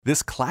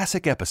This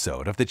classic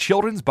episode of the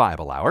Children's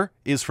Bible Hour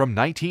is from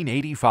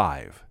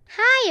 1985.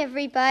 Hi,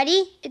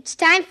 everybody. It's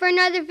time for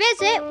another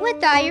visit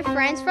with all your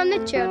friends from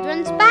the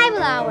Children's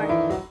Bible Hour.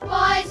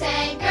 Boys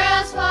and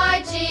girls for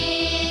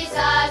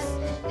Jesus,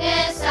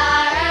 this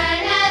our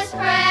earnest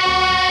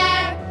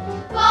prayer.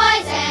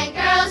 Boys and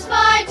girls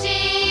for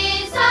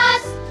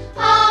Jesus,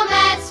 home,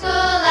 at school,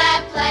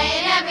 at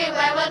play, and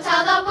everywhere. We'll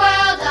tell the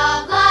world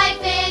of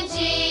life in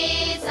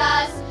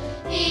Jesus.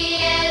 He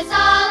is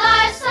all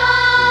our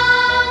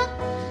song.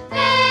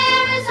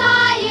 There is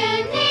all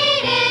you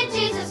need in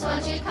Jesus.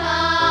 Won't you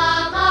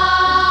come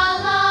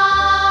along?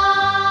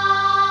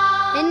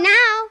 And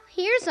now,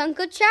 here's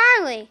Uncle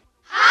Charlie.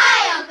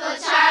 Hi, Uncle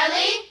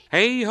Charlie.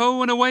 Hey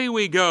ho and away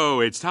we go.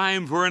 It's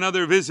time for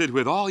another visit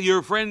with all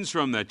your friends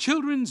from the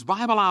Children's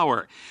Bible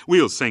Hour.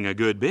 We'll sing a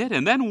good bit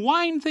and then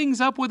wind things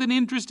up with an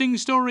interesting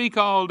story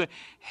called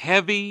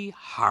Heavy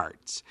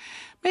Hearts.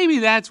 Maybe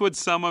that's what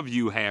some of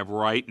you have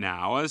right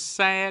now, a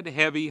sad,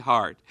 heavy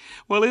heart.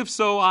 Well, if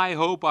so, I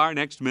hope our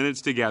next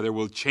minutes together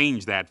will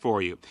change that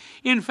for you.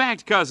 In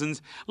fact,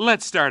 cousins,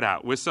 let's start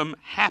out with some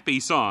happy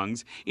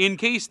songs in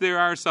case there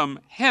are some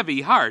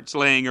heavy hearts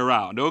laying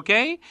around,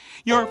 okay?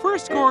 Your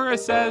first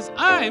chorus says,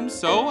 I'm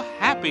so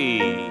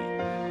happy.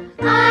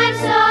 I'm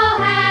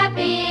so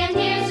happy, and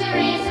here's the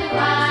reason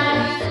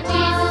why.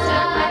 Jesus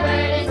took my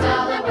burdens,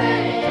 all a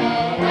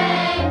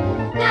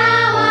burden.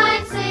 Now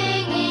I'm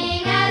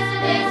singing as the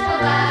days go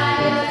by.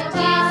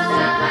 Jesus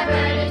took my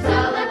burdens,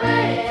 all a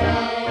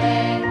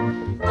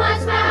burden.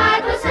 Once my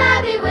heart was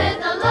heavy with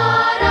the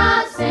load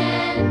of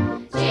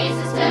sin.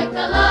 Jesus took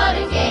the load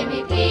and gave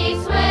me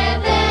peace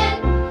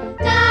within.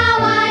 Now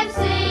I'm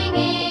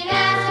singing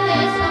as the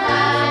days go by.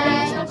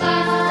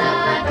 Jesus took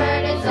my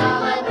burdens,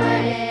 all a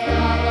burden.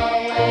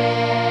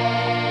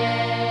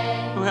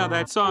 Well,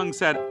 that song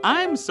said,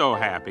 I'm so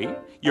happy.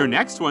 Your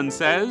next one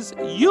says,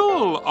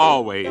 you'll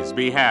always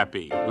be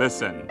happy.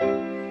 Listen.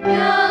 You'll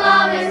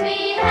always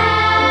be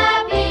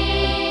happy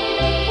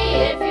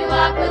if you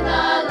walk with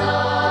the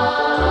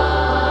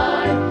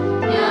Lord.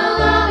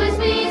 You'll always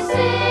be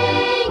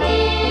singing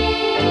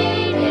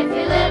if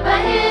you live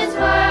by His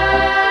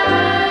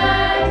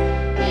word.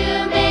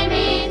 You may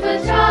meet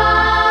with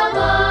troubles,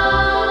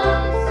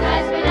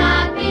 skies may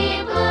not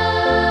be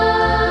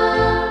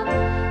blue,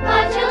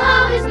 but you'll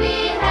always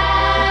be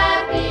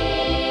happy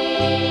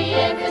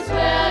if His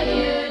will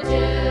you do.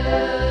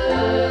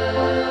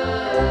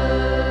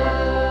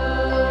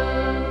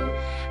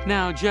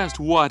 Now, just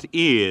what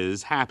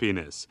is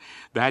happiness?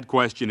 That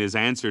question is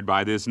answered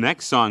by this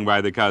next song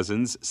by the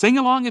cousins. Sing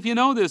along if you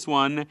know this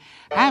one.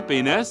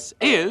 Happiness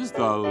is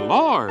the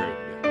Lord.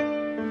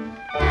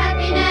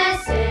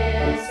 Happiness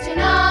is to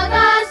know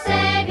the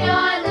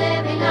Savior,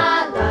 living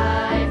a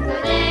life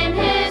within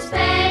His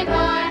favor,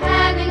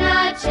 having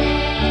a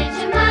change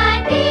in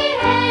my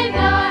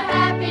behavior.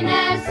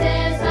 Happiness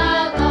is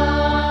the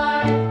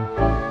Lord.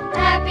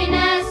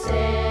 Happiness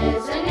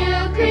is a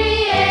new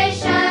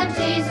creation,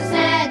 Jesus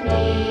and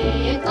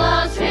me in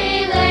close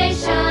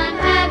relation,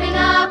 having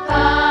a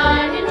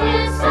part in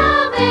His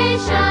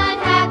salvation.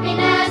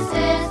 Happiness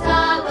is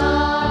the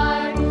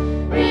Lord.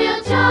 Real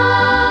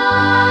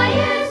joy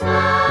is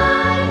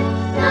mine,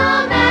 no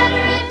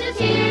matter if the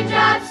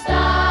teardrops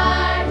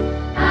start.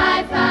 I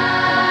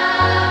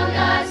found a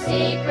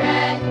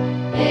secret,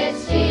 it's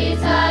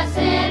Jesus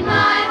in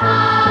my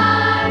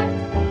heart.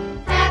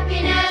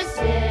 Happiness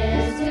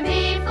is to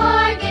be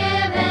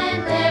forgiven,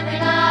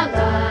 living a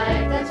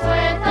life that's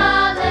worth a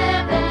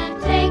living,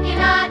 taking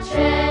a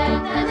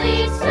trip that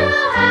leads to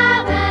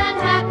heaven.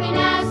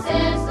 Happiness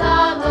is the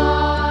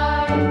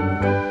Lord.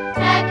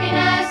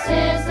 Happiness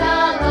is the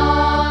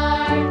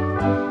Lord.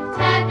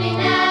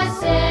 Happiness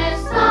is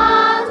the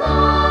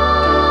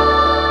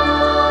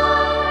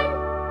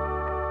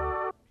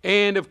Lord.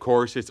 And, of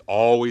course, it's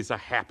always a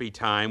happy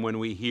time when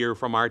we hear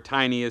from our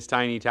tiniest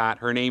tiny tot.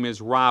 Her name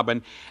is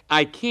Robin.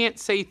 I can't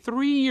say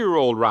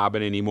 3-year-old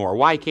Robin anymore.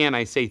 Why can't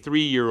I say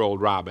 3-year-old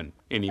Robin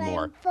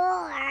anymore? I'm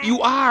 4. You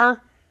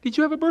are? Did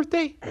you have a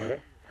birthday?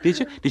 Did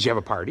you? Did you have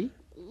a party?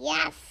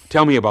 Yes,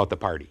 Tell me about the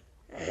party.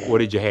 What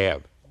did you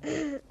have?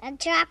 a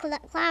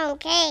chocolate clown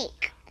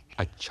cake.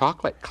 A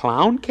chocolate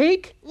clown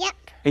cake? Yep,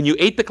 And you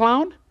ate the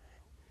clown?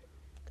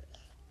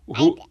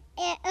 Who?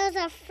 it was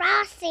a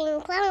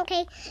frosting clown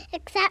cake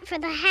except for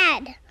the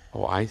head.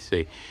 Oh, I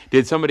see.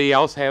 Did somebody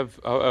else have,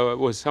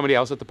 was somebody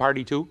else at the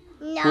party too?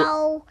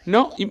 No,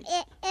 No? it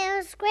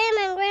was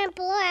Grandma and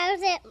Grandpa Laura. I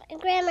was at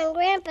Grandma and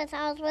Grandpa's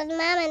house with Mom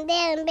and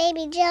Dad and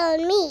Baby Jill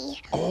and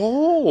me.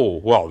 Oh,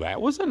 well, that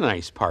was a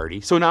nice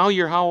party. So now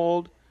you're how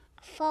old?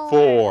 4.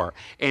 4.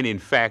 And in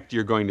fact,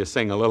 you're going to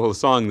sing a little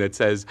song that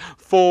says,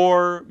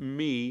 for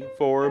me,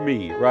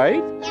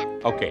 right?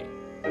 Yep. Okay.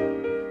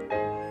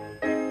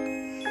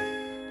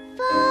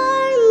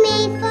 For me,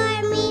 for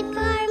me,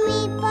 for me,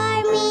 for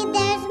me,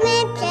 there's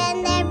mention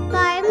there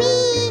for me.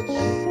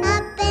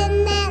 Up in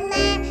that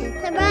land,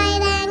 so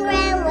bright and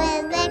grand,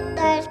 with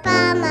victor's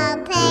palm,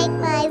 I'll take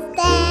my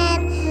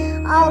stand.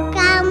 Oh,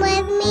 come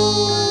with me,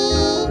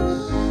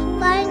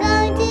 for I'm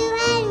going to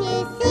end you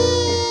see.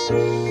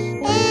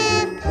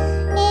 If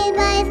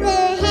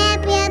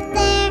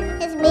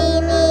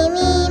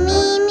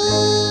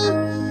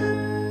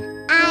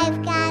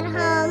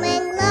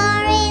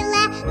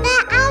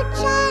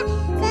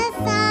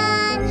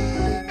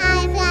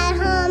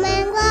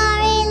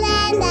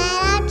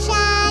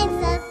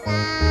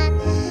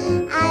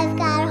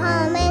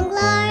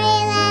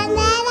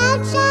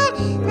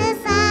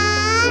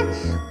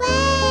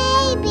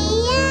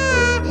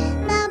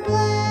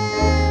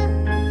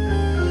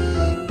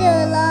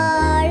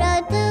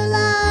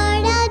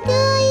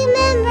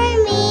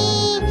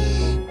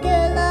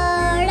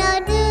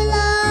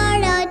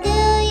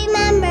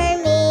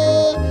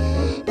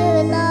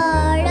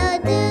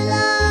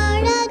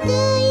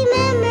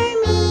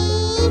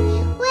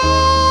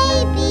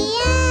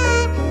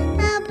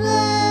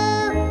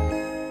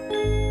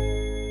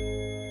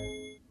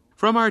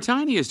From our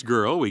tiniest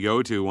girl, we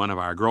go to one of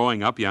our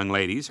growing up young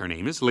ladies. Her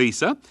name is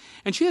Lisa,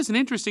 and she has an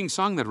interesting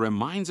song that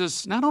reminds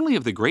us not only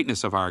of the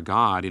greatness of our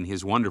God in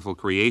His wonderful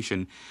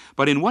creation,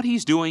 but in what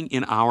He's doing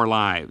in our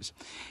lives.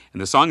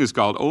 And the song is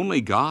called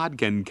Only God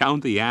Can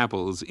Count the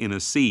Apples in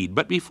a Seed.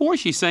 But before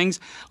she sings,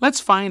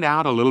 let's find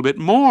out a little bit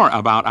more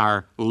about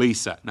our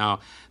Lisa. Now,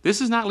 this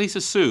is not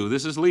Lisa Sue,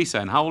 this is Lisa.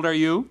 And how old are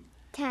you?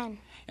 10.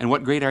 And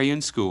what grade are you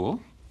in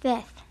school?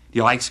 5th. Do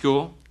you like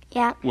school?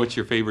 Yep. What's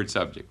your favorite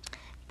subject?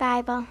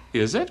 Bible.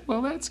 Is it?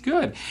 Well, that's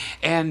good.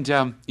 And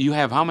you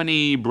have how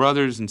many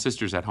brothers and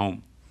sisters at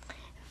home?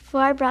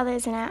 4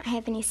 brothers and I don't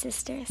have any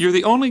sisters. You're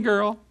the only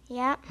girl?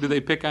 Yep. Do they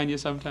pick on you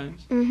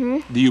sometimes?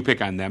 Mm-hmm. Do you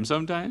pick on them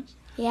sometimes?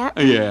 Yep.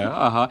 Yeah,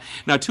 uh-huh.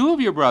 Now, 2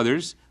 of your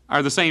brothers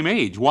are the same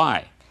age.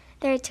 Why?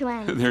 They're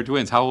twins. They're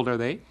twins. How old are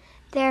they?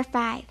 They're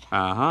 5.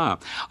 Uh-huh.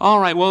 All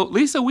right, well,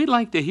 Lisa, we'd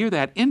like to hear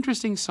that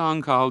interesting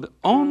song called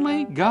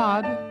Only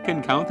God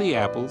Can Count the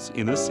Apples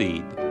in a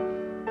Seed.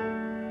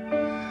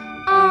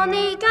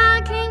 Only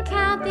God can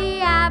count the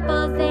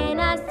apples in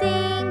a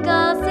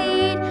single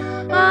seed.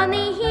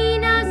 Only He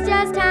knows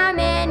just how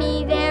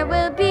many there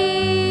will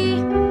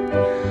be.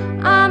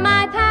 All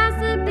my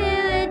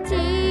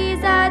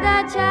possibilities are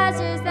the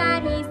treasures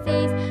that He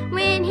sees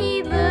when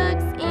He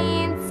looks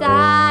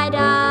inside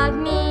of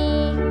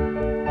me.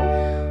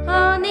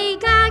 Only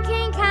God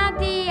can count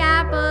the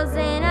apples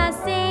in a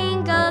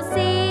single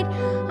seed.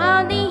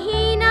 Only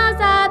He knows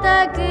all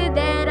the good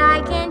that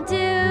I can do.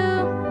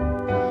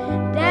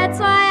 That's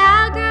why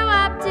I'll grow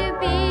up to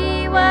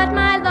be what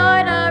my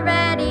Lord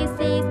already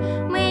sees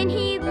when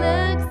He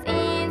looks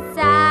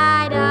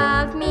inside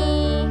of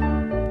me.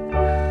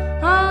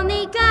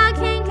 Only God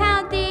can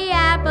count the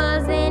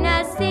apples in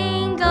a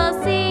single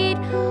seed.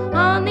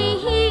 Only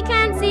He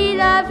can see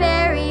the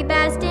very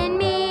best in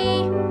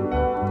me.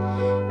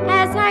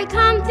 As I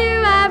come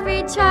through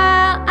every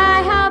trial,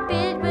 I hope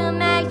it will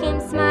make Him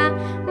smile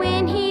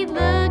when He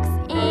looks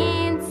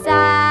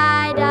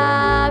inside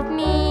of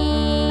me.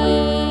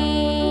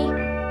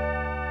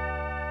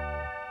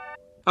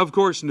 Of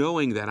course,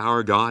 knowing that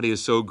our God is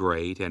so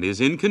great and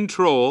is in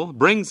control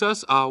brings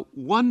us a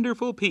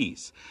wonderful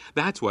peace.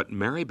 That's what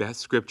Mary Beth's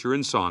scripture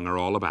and song are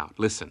all about.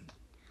 Listen.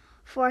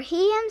 For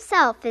He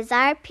Himself is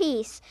our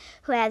peace,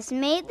 who has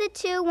made the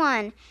two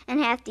one,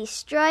 and hath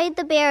destroyed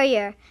the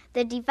barrier,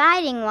 the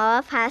dividing wall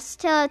of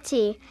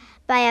hostility,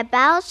 by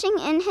abolishing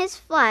in His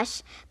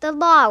flesh the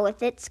law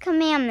with its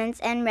commandments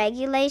and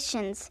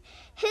regulations.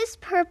 His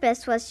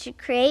purpose was to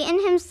create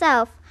in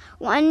Himself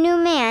one new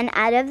man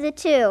out of the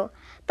two,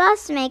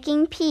 thus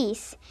making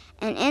peace,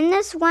 and in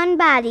this one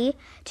body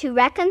to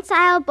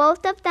reconcile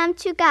both of them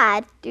to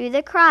God through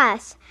the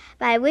cross,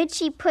 by which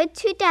He put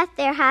to death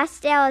their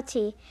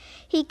hostility.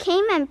 He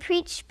came and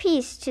preached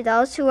peace to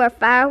those who were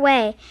far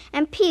away,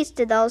 and peace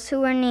to those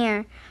who were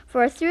near.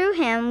 For through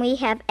Him we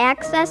have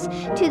access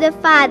to the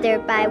Father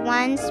by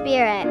one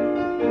Spirit.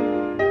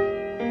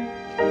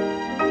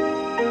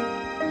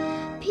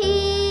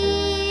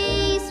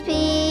 Peace,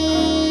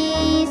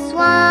 peace,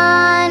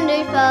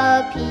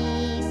 wonderful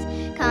peace,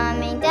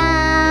 coming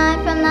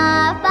down from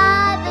the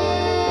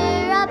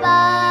Father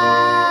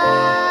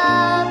above.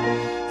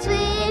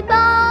 Sweep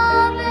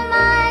over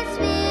my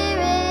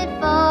spirit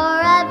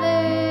forever,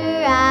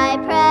 I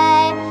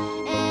pray,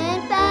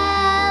 in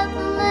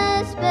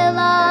fathomless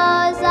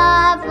billows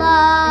of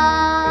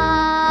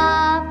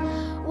love.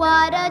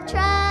 What a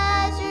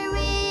treasure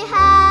we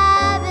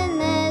have in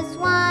this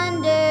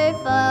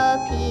wonderful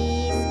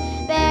peace,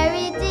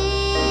 buried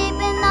deep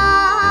in the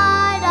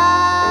heart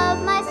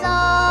of my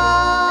soul,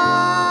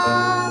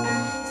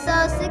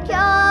 so secure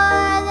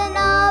that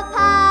no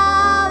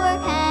power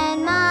can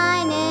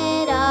mine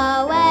it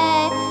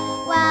away,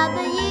 while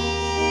the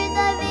years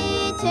of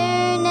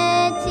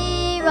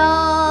eternity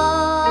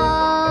roll.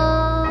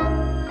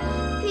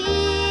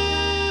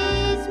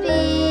 Peace,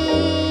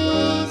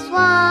 peace,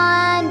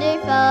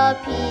 wonderful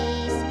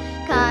peace,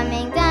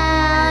 coming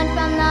down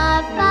from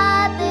the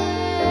Father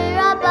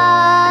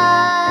above.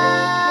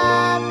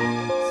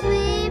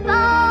 Sweep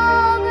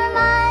over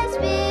my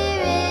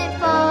spirit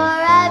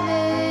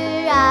forever,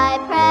 I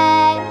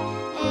pray,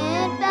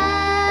 in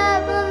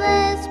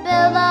fathomless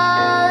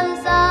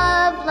billows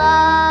of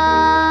love.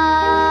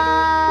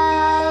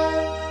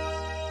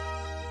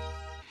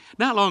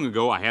 Not long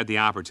ago, I had the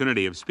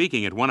opportunity of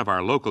speaking at one of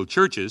our local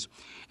churches,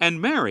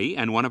 and Mary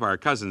and one of our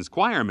cousin's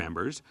choir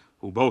members,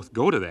 who both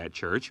go to that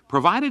church,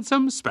 provided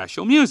some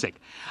special music.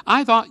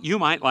 I thought you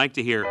might like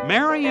to hear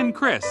Mary and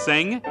Chris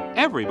sing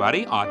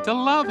Everybody Ought to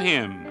Love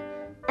Him.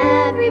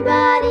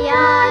 Everybody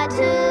ought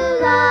to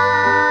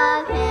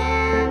love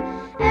Him,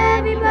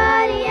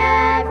 everybody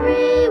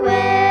everywhere.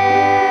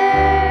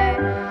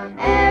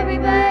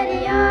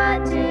 Everybody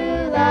ought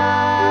to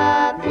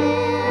love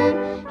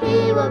Him,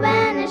 He will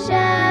banish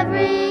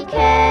every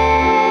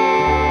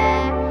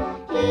care.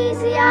 He's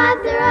the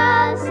author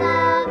of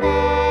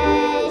salvation,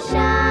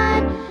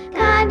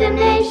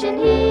 condemnation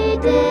He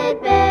did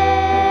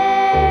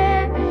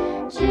bear.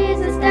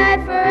 Jesus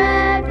died for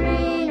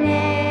every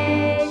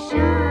nation,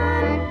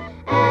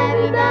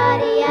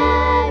 everybody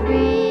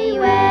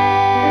everywhere.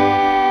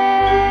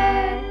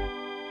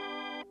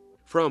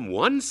 From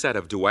one set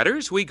of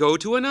duetters, we go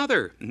to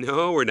another.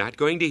 No, we're not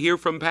going to hear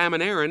from Pam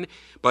and Aaron,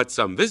 but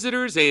some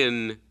visitors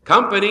in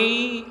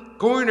Company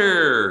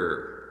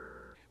Corner.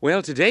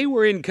 Well, today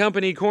we're in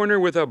Company Corner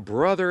with a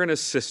brother and a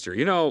sister.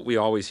 You know, we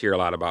always hear a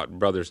lot about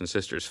brothers and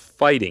sisters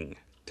fighting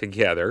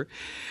together,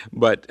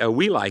 but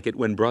we like it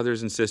when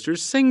brothers and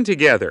sisters sing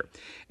together.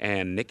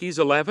 And Nikki's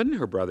 11,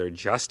 her brother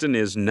Justin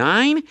is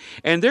 9,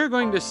 and they're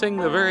going to sing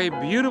the very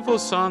beautiful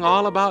song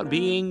all about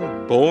being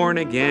born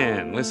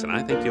again. Listen,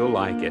 I think you'll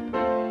like it.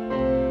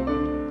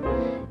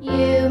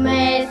 You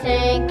may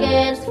think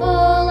it's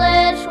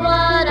foolish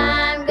what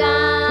I'm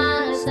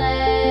gonna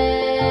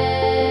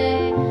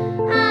say.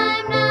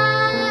 I'm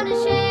not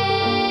ashamed,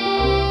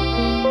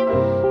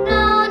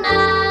 no,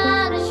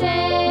 not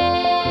ashamed.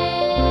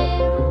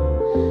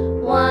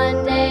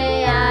 One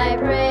day I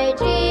pray,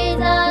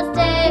 Jesus,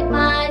 take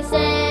my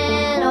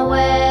sin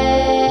away.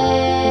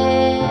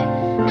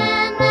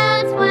 And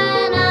that's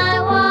when I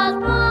was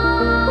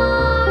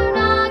born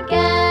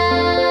again.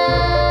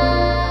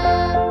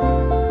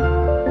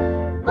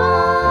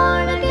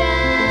 Born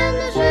again,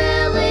 there's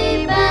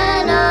really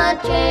been a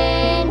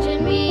change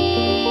in me.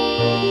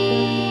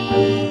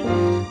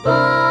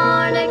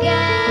 Born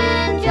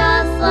again,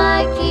 just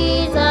like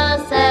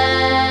Jesus said.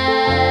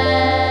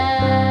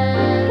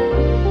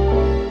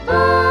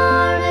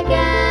 Born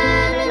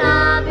again, and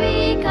not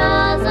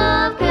because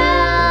of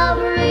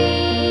Calvary.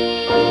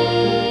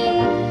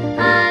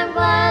 I'm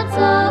glad,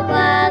 so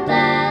glad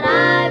that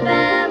I've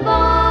been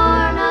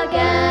born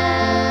again.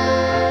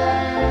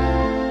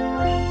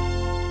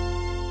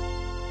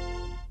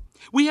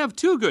 We have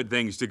two good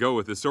things to go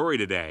with the story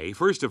today.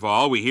 First of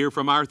all, we hear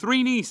from our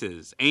three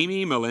nieces,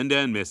 Amy, Melinda,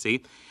 and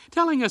Missy,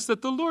 telling us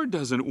that the Lord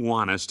doesn't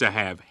want us to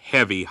have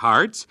heavy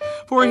hearts,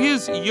 for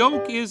His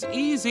yoke is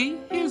easy,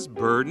 His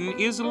burden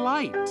is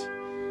light.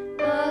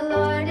 The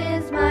Lord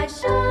is my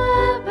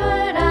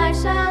shepherd, I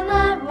shall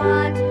not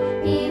want.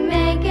 He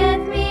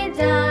maketh me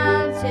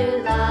down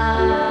to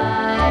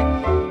lie.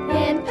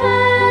 In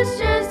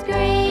pastures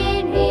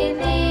green He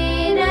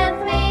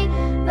leadeth me,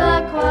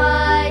 the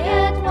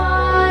quiet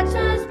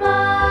waters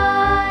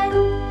by.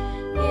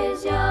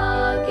 His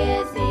yoke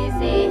is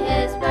easy,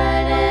 His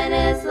burden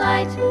is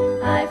light.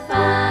 I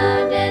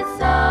found it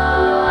so,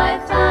 I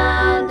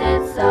found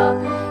it so.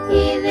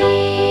 He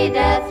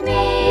leadeth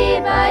me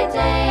by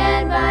day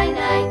and by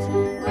night,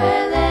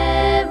 where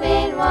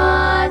living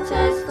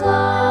waters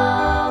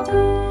flow.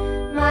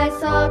 My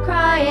soul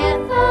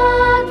crieth,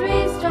 Lord,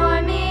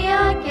 restore me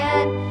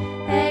again,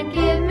 and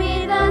give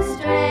me the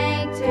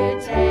strength to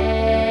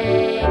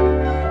take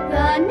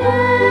the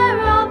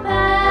narrow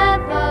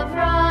path of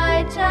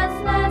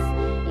righteousness,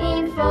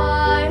 e'en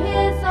for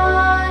His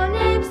own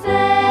name's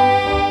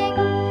sake.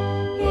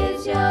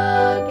 His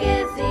yoke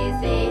is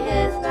easy,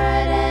 His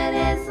burden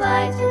is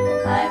light.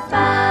 I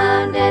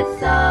found it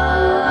so,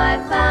 I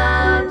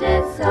found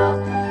it so.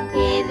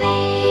 He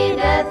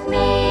leadeth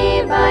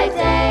me by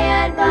day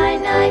and by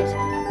night,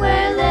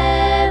 where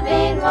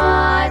living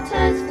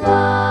waters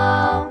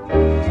flow.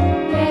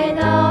 Yea,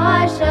 though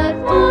I should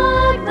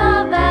walk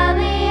the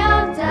valley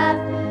of death,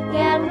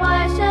 yet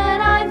why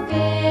should I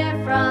fear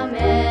from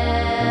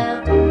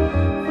ill?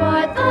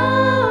 For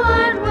Thou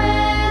art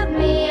with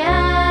me,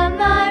 and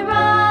Thy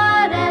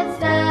rod and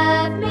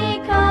staff me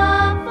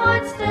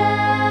comfort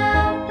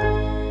still.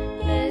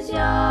 His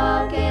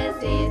yoke is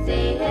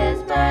easy,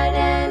 His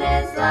burden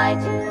is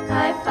light.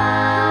 I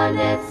found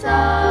it so,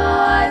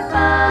 I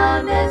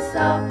found it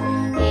so.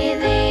 He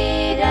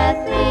leadeth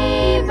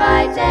me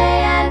by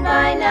day and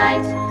by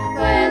night,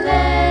 where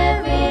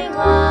living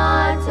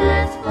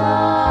waters flow.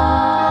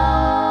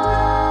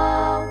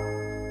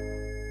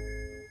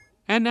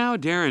 And now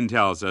Darren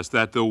tells us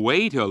that the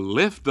way to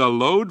lift the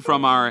load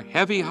from our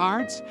heavy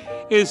hearts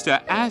is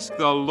to ask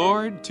the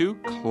Lord to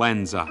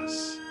cleanse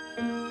us.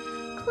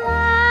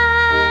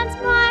 Cleanse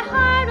my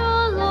heart,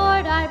 O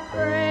Lord, I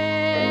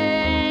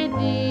pray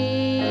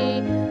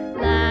Thee.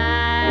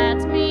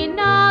 Let me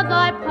know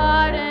Thy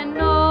pardon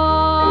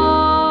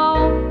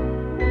know.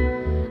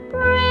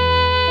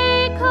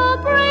 Break, oh,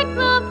 break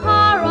the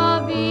power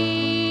of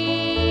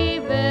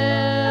evil.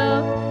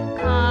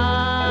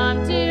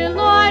 Come, dear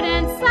Lord,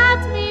 and set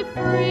me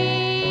free.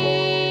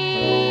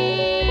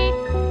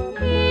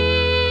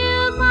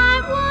 Heal my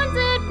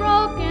wounded,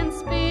 broken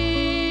spirit.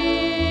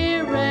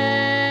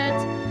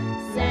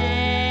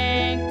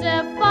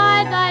 Sanctify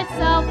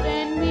Thyself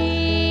in me.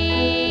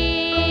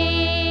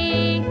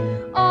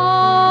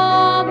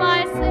 Oh,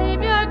 my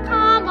Savior,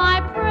 come,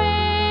 I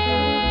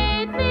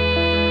pray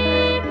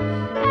Thee.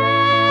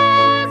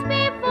 As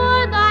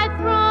before Thy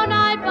throne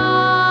I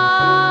bow.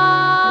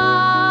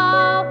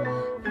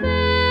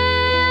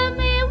 Fill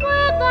me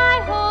with Thy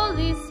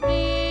Holy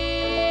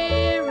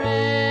Spirit.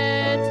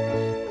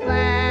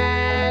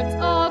 Cleanse,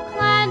 oh,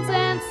 cleanse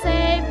and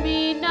save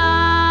me now.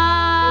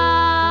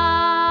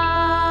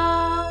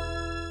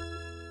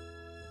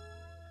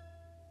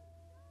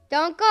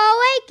 Don't go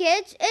away,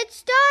 kids. It's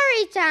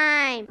story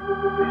time.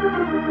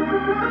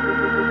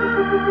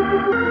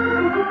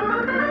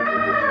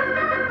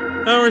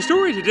 Our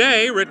story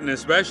today, written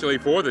especially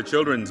for the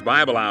Children's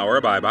Bible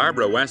Hour by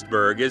Barbara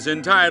Westberg, is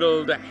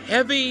entitled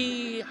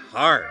Heavy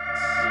Hearts.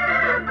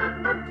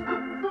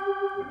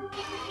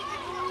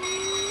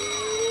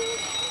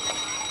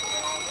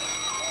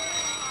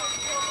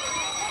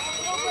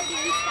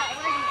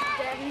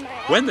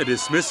 When the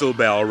dismissal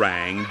bell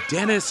rang,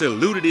 Dennis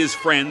eluded his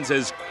friends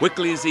as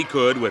quickly as he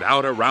could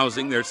without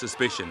arousing their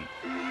suspicion.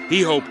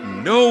 He hoped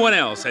no one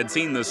else had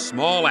seen the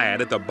small ad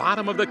at the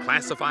bottom of the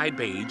classified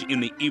page in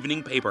the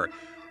evening paper.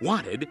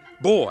 Wanted,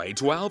 boy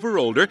 12 or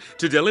older,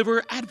 to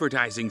deliver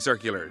advertising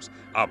circulars.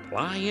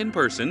 Apply in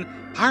person,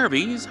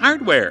 Harvey's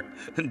Hardware.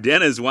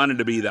 Dennis wanted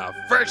to be the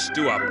first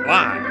to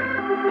apply.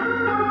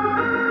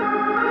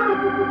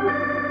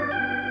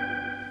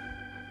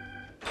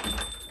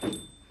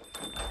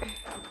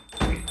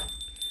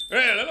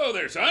 Well, hello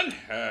there, son.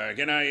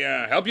 Can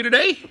I help you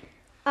today?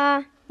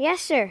 Yes,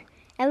 sir.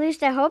 At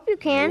least I hope you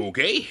can.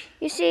 Okay.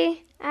 You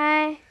see,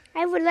 I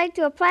would like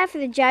to apply for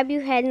the job you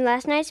had in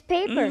last night's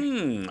paper.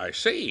 I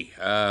see.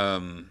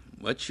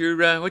 What's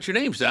your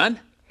name, son?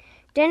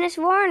 Dennis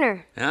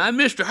Warner. I'm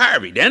Mr.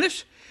 Harvey,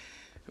 Dennis.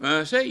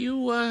 Say,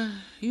 you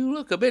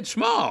look a bit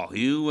small.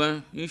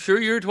 You sure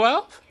you're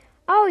 12?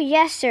 Oh,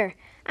 yes, sir.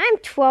 I'm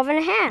 12 and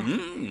a half.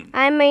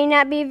 I may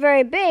not be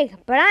very big,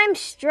 but I'm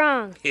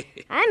strong.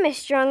 I'm as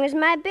strong as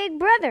my big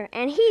brother,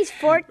 and he's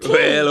 14.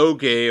 Well,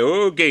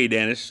 okay,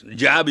 Dennis. The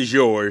job is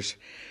yours.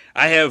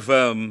 I have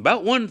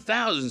about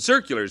 1,000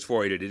 circulars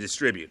for you to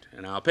distribute,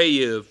 and I'll pay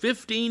you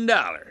 $15.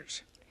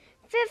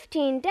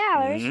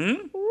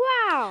 $15?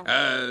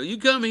 Wow. You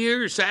come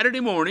here Saturday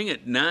morning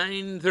at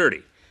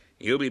 9:30.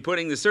 You'll be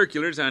putting the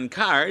circulars on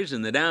cars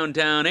in the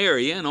downtown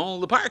area and all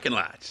the parking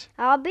lots.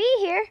 I'll be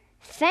here.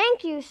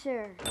 Thank you,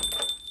 sir.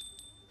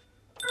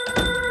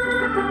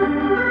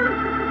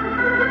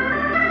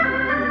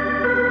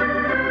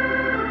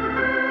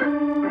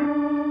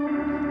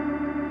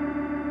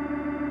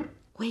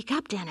 Wake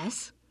up,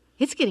 Dennis.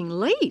 It's getting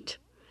late.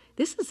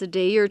 This is the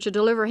day you're to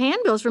deliver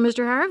handbills for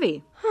Mr.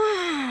 Harvey.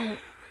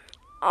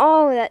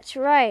 Oh, that's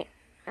right.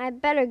 I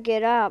better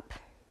get up.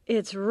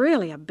 It's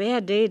really a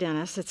bad day,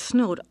 Dennis. It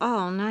snowed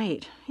all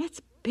night.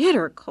 It's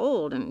bitter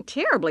cold and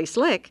terribly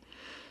slick.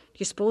 Do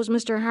you suppose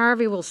Mr.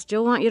 Harvey will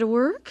still want you to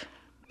work?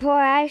 Boy,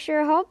 I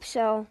sure hope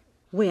so.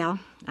 Well,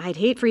 I'd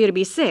hate for you to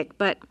be sick,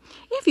 but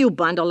if you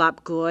bundle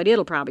up good,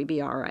 it'll probably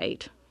be all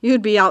right.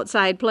 You'd be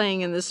outside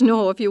playing in the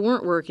snow if you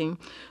weren't working,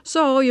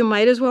 so you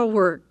might as well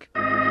work.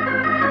 Well,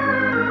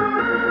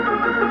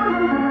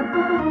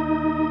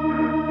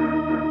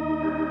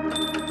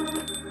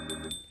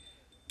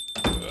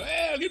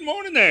 good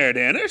morning there,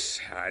 Dennis.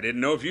 I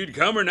didn't know if you'd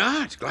come or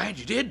not. Glad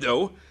you did,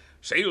 though.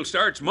 Sale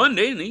starts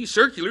Monday, and these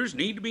circulars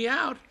need to be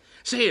out.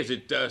 Say, has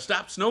it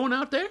stopped snowing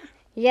out there?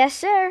 Yes,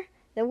 sir.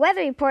 The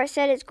weather report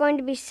said it's going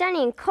to be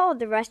sunny and cold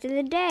the rest of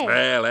the day.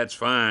 Well, that's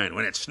fine.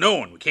 When it's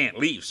snowing, we can't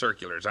leave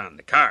circulars on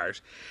the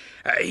cars.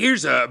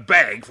 Here's a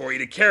bag for you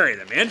to carry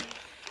them in.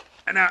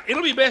 Now,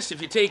 it'll be best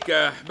if you take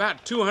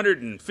about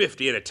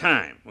 250 at a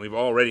time. We've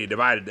already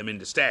divided them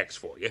into stacks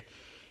for you.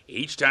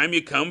 Each time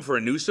you come for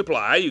a new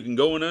supply, you can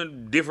go in a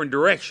different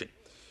direction.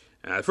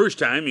 The first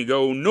time, you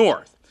go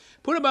north.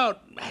 Put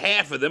about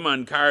half of them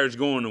on cars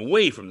going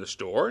away from the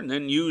store, and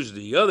then use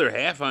the other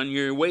half on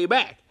your way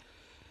back.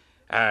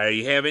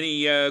 You have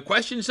any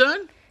questions,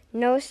 son?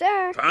 No,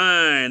 sir.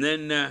 Fine,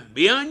 then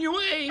be on your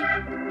way.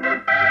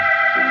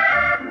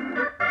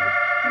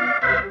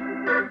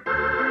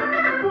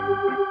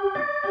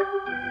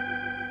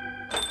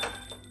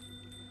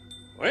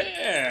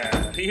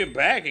 Well, you're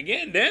back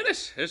again,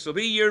 Dennis. This'll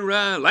be your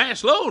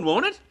last load,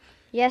 won't it?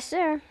 Yes,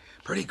 sir.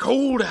 Pretty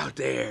cold out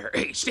there.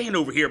 Hey, stand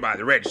over here by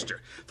the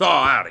register.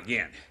 Thaw out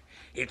again.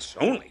 It's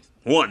only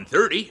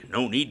 1:30.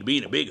 No need to be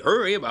in a big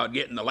hurry about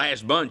getting the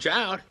last bunch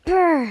out.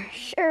 Brr,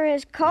 sure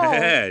is cold.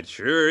 It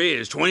sure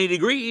is. 20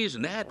 degrees,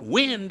 and that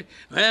wind,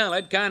 well,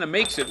 that kind of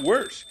makes it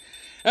worse.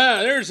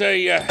 There's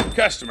a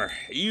customer.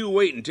 You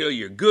wait until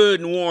you're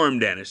good and warm,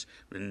 Dennis,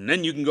 and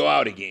then you can go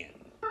out again.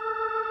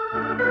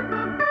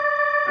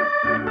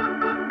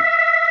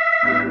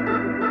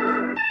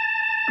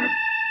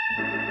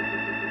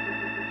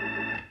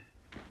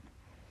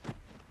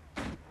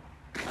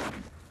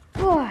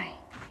 Boy,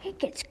 it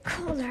gets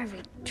colder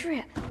every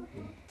trip.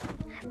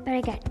 I bet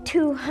I got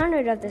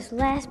 200 of this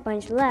last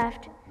bunch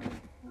left.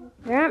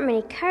 There aren't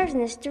many cars in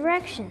this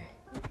direction.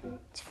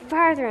 It's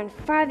farther and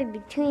farther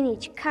between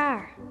each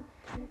car.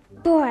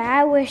 Boy,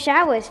 I wish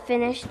I was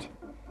finished.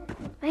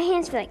 My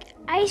hands feel like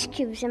ice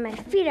cubes and my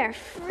feet are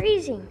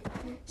freezing.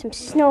 Some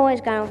snow has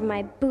gone over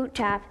my boot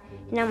top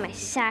and now my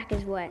sock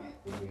is wet.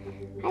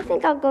 I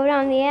think I'll go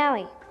down the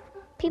alley.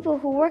 People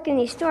who work in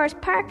these stores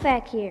park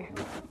back here.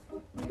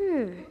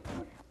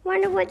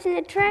 Wonder what's in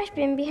the trash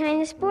bin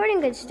behind the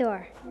sporting goods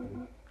store.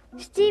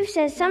 Steve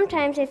says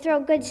sometimes they throw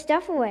good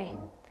stuff away.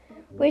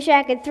 Wish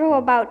I could throw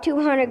about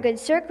 200 good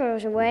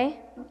circulars away.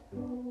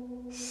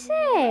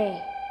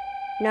 Say,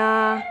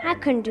 nah, I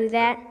couldn't do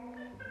that.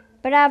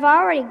 But I've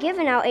already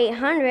given out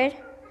 800.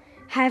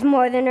 I've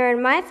more than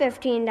earned my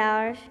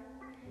 $15.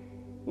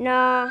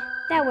 Nah,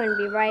 that wouldn't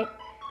be right.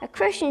 A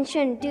Christian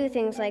shouldn't do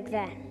things like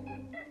that.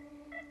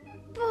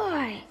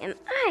 Boy, am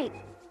I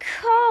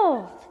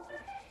cold.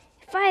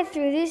 If I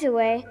threw these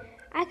away,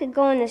 I could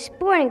go in the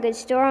sporting goods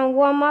store and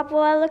warm up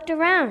while I looked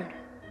around.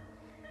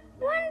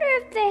 Wonder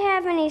if they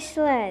have any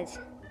sleds.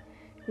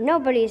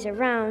 Nobody's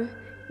around.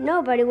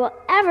 Nobody will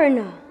ever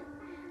know.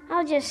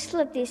 I'll just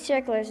slip these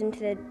circulars into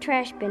the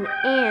trash bin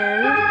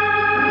and...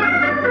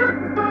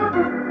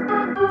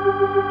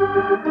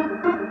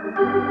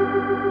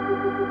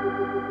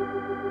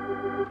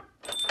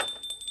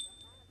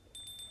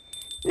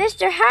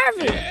 Mr.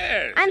 Harvey,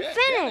 Yes, I'm yes,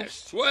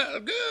 finished. yes. Well,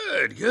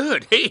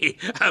 good. Hey,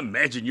 I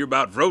imagine you're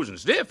about frozen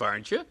stiff,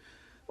 aren't you?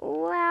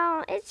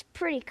 Well, it's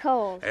pretty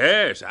cold.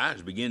 Yes, I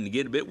was beginning to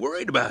get a bit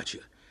worried about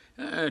you.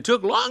 It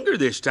took longer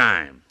this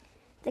time.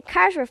 The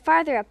cars were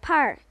farther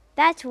apart.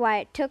 That's why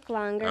it took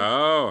longer.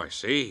 Oh, I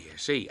see.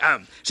 Say,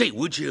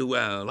 would you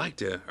like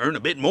to earn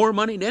a bit more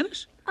money,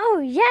 Dennis?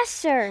 Oh, yes,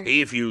 sir.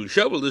 If you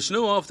shovel the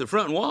snow off the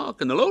front walk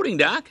and the loading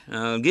dock,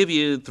 I'll give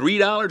you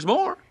 $3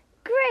 more.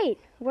 Great.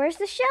 Where's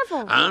the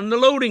shovel? On the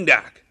loading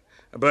dock.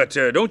 But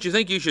don't you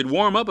think you should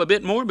warm up a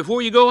bit more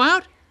before you go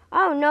out?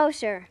 Oh, no,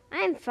 sir.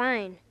 I'm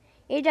fine.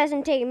 It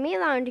doesn't take me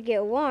long to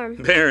get warm.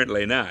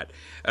 Apparently not.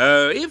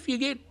 If you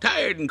get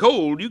tired and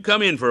cold, you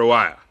come in for a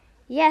while.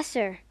 Yes,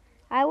 sir.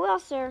 I will,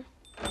 sir.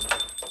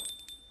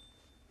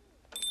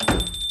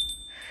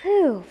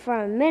 Phew,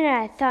 for a minute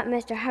I thought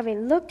Mr. Harvey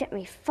looked at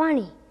me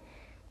funny.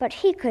 But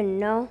he couldn't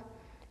know.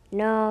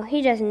 No,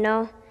 he doesn't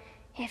know.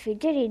 If he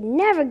did, he'd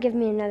never give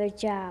me another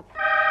job.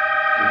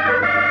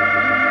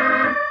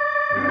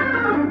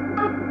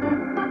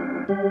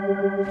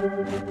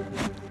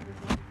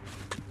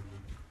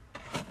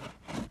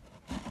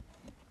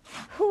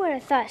 Who would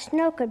have thought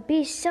snow could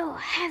be so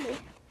heavy?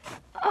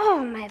 Oh,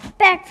 my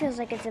back feels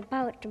like it's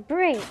about to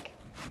break.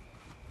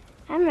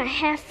 I'm not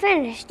half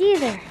finished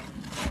either.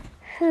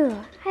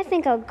 Whew, I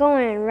think I'll go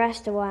in and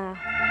rest a while.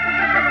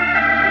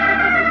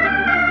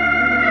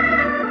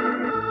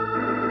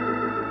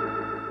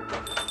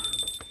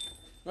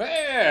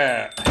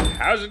 Well,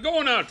 how's it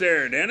going out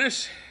there,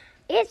 Dennis?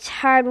 It's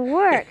hard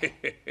work.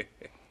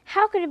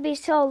 How could it be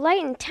so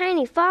light and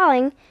tiny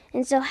falling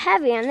and so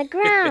heavy on the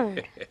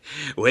ground?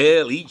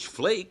 Well, each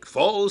flake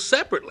falls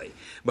separately,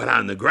 but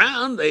on the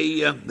ground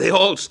they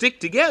all stick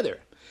together.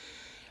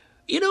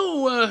 You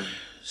know,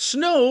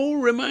 snow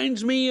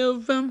reminds me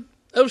of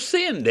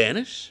sin,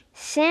 Dennis.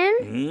 Sin?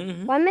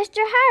 Mm-hmm. Why, Mr.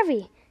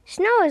 Harvey,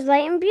 snow is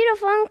light and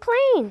beautiful and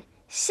clean.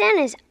 Sin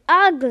is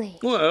ugly.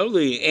 Well,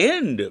 the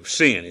end of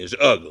sin is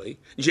ugly,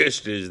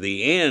 just as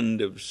the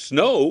end of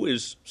snow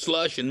is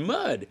slush and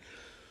mud.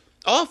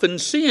 Often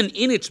sin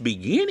in its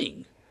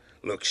beginning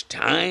looks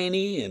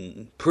tiny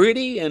and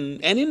pretty and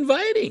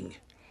inviting.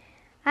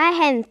 I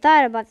hadn't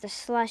thought about the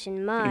slush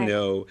and mud.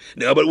 No,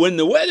 but when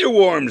the weather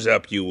warms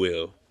up, you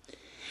will.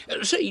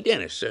 Say,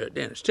 Dennis,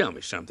 tell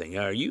me something.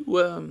 Are you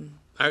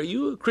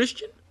a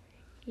Christian?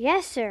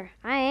 Yes, sir,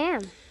 I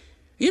am.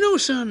 You know,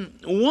 son,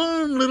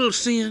 one little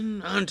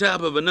sin on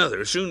top of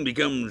another soon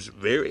becomes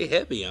very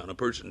heavy on a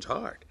person's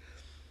heart.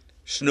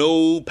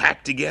 Snow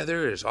packed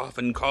together has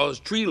often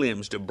caused tree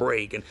limbs to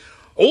break and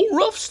old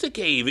roofs to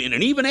cave in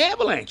and even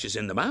avalanches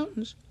in the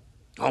mountains.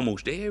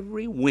 Almost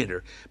every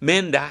winter,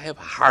 men die of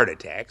heart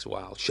attacks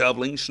while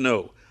shoveling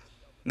snow.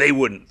 They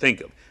wouldn't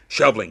think of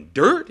shoveling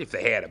dirt if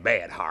they had a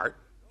bad heart,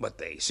 but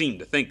they seem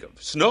to think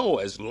of snow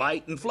as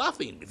light and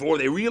fluffy, and before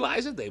they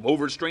realize it, they've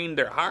overstrained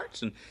their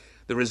hearts, and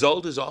the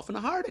result is often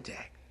a heart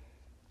attack.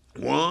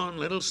 One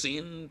little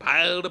sin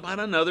piled upon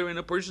another in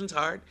a person's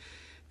heart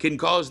can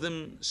cause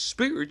them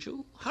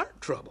spiritual heart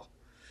trouble.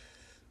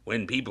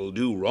 When people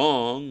do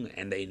wrong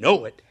and they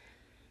know it,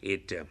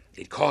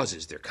 it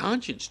causes their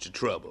conscience to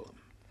trouble them.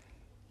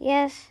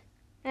 Yes,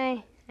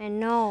 I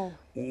know.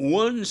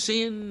 One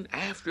sin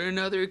after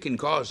another can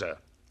cause a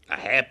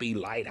happy,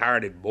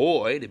 light-hearted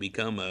boy to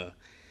become a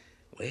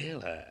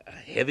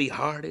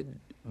heavy-hearted,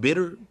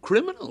 bitter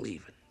criminal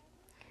even.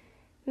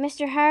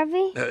 Mr.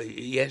 Harvey?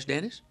 Yes,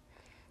 Dennis?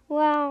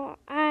 Well,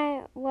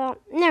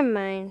 never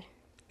mind.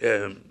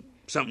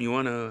 Something you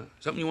wanna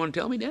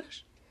tell me,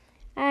 Dennis?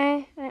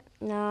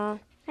 No,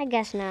 I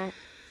guess not.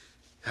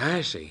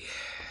 I see.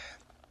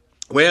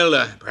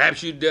 Well,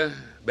 perhaps you'd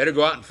better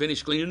go out and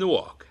finish cleaning the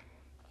walk.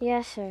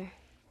 Yes, sir.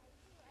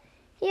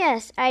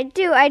 Yes, I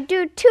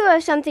do too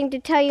have something to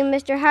tell you,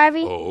 Mr.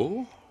 Harvey.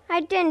 Oh?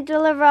 I didn't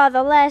deliver all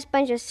the last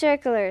bunch of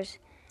circulars.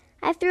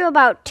 I threw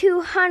about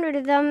 200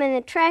 of them in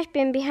the trash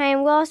bin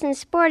behind Wilson's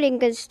sporting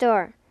goods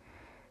store.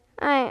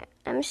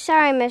 I'm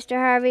sorry, Mr.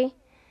 Harvey.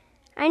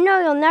 I know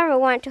you'll never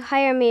want to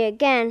hire me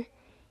again,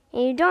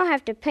 and you don't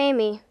have to pay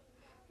me.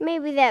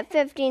 Maybe that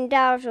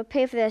 $15 will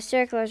pay for the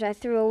circulars I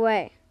threw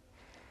away.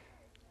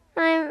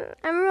 I'm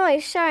really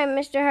sorry,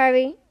 Mr.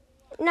 Harvey.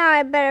 Now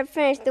I'd better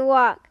finish the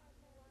walk.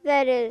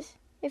 That is,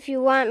 if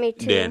you want me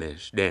to.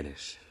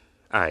 Dennis,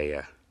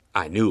 I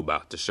knew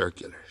about the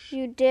circulars.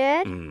 You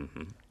did?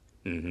 Mm-hmm.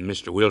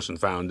 Mr. Wilson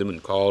found them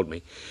and called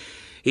me.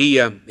 He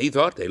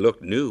thought they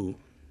looked new.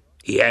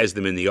 He has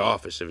them in the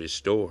office of his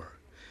store.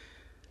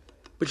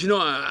 But you know,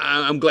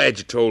 I'm glad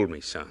you told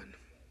me, son.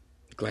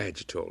 Glad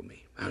you told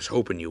me. I was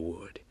hoping you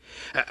would.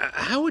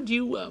 How'd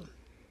you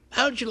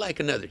like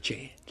another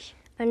chance?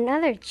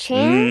 Another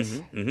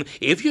chance?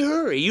 If you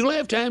hurry, you'll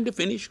have time to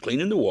finish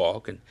cleaning the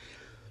walk, and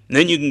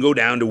then you can go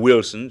down to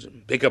Wilson's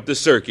and pick up the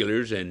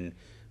circulars and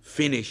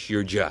finish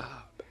your job.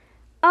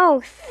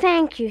 Oh,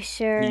 thank you,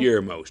 sir.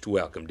 You're most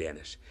welcome,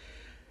 Dennis.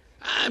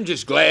 I'm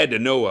just glad to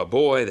know a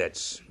boy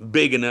that's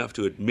big enough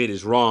to admit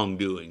his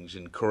wrongdoings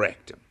and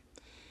correct them.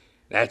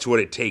 That's what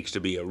it takes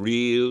to be a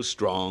real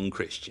strong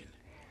Christian.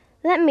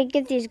 Let me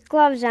get these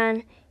gloves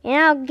on, and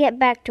I'll get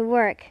back to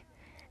work.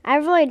 I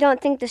really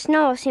don't think the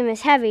snow will seem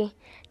as heavy,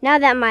 now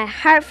that my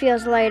heart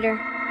feels lighter.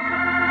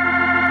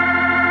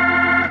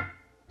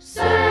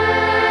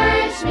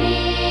 Search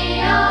me,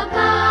 O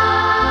God,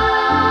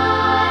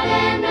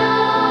 and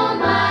know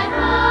my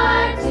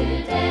heart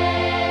today.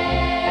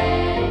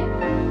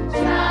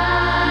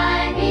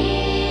 Try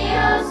me,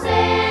 O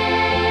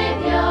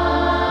Savior,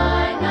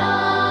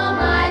 know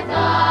my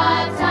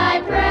thoughts,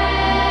 I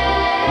pray.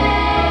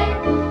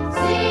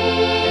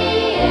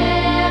 See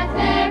if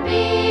there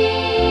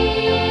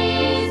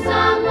be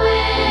some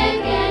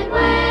wicked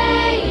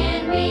way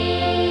in me.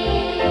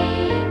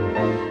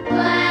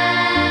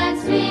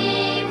 Cleanse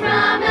me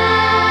from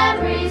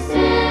every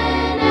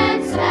sin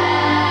and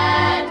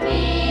set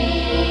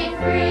me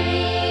free.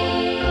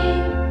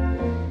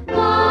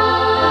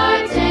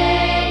 Lord,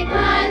 take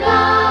my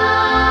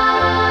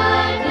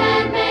life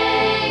and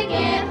make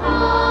it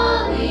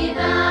wholly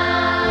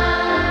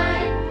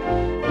thine.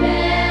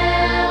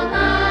 Fill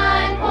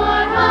my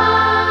poor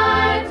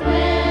heart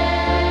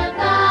with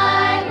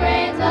thy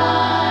great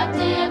love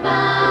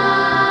divine.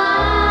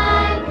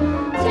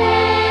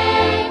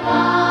 Take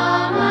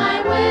all my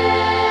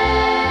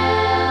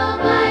will,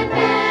 my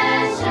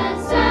passion,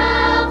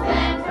 self,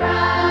 and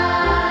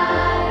pride.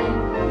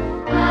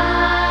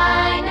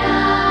 I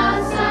now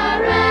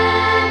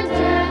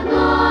surrender,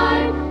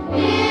 Lord,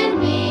 in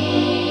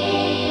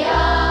me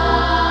abide.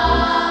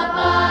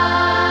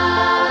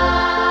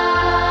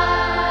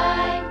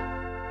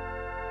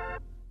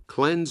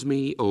 Cleanse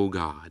me, O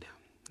God.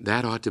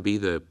 That ought to be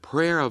the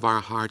prayer of our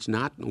hearts,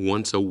 not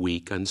once a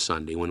week on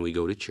Sunday when we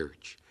go to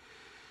church,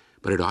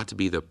 but it ought to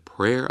be the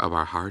prayer of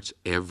our hearts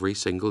every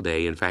single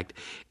day. In fact,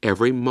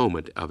 every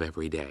moment of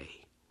every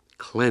day.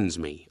 Cleanse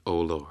me, O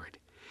Lord.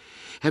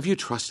 Have you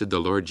trusted the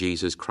Lord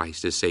Jesus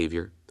Christ as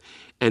Savior?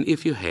 And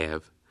if you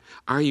have,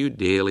 are you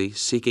daily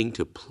seeking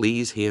to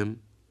please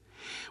Him?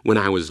 When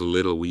I was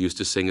little, we used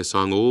to sing a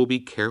song, "Oh, be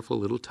careful,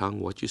 little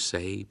tongue, what you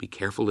say. Be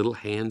careful, little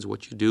hands,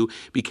 what you do.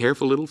 Be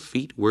careful, little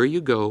feet, where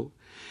you go."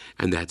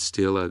 And that's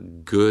still a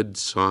good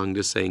song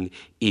to sing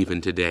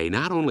even today,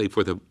 not only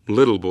for the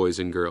little boys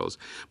and girls,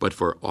 but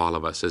for all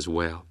of us as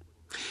well.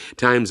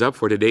 Time's up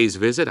for today's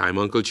visit. I'm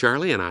Uncle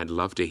Charlie, and I'd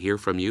love to hear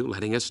from you,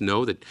 letting us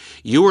know that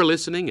you are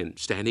listening and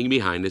standing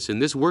behind us in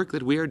this work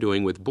that we are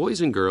doing with boys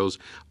and girls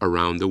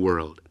around the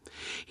world.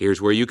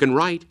 Here's where you can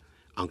write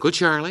Uncle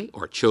Charlie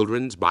or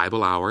Children's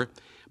Bible Hour,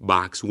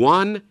 Box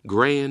 1,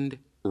 Grand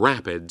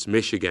Rapids,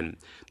 Michigan.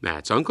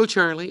 That's Uncle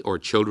Charlie or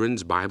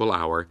Children's Bible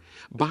Hour,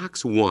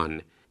 Box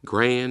 1,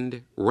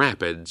 Grand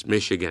Rapids,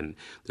 Michigan.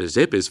 The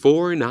zip is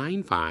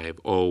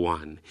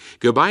 49501.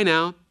 Goodbye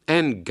now,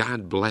 and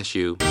God bless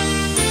you.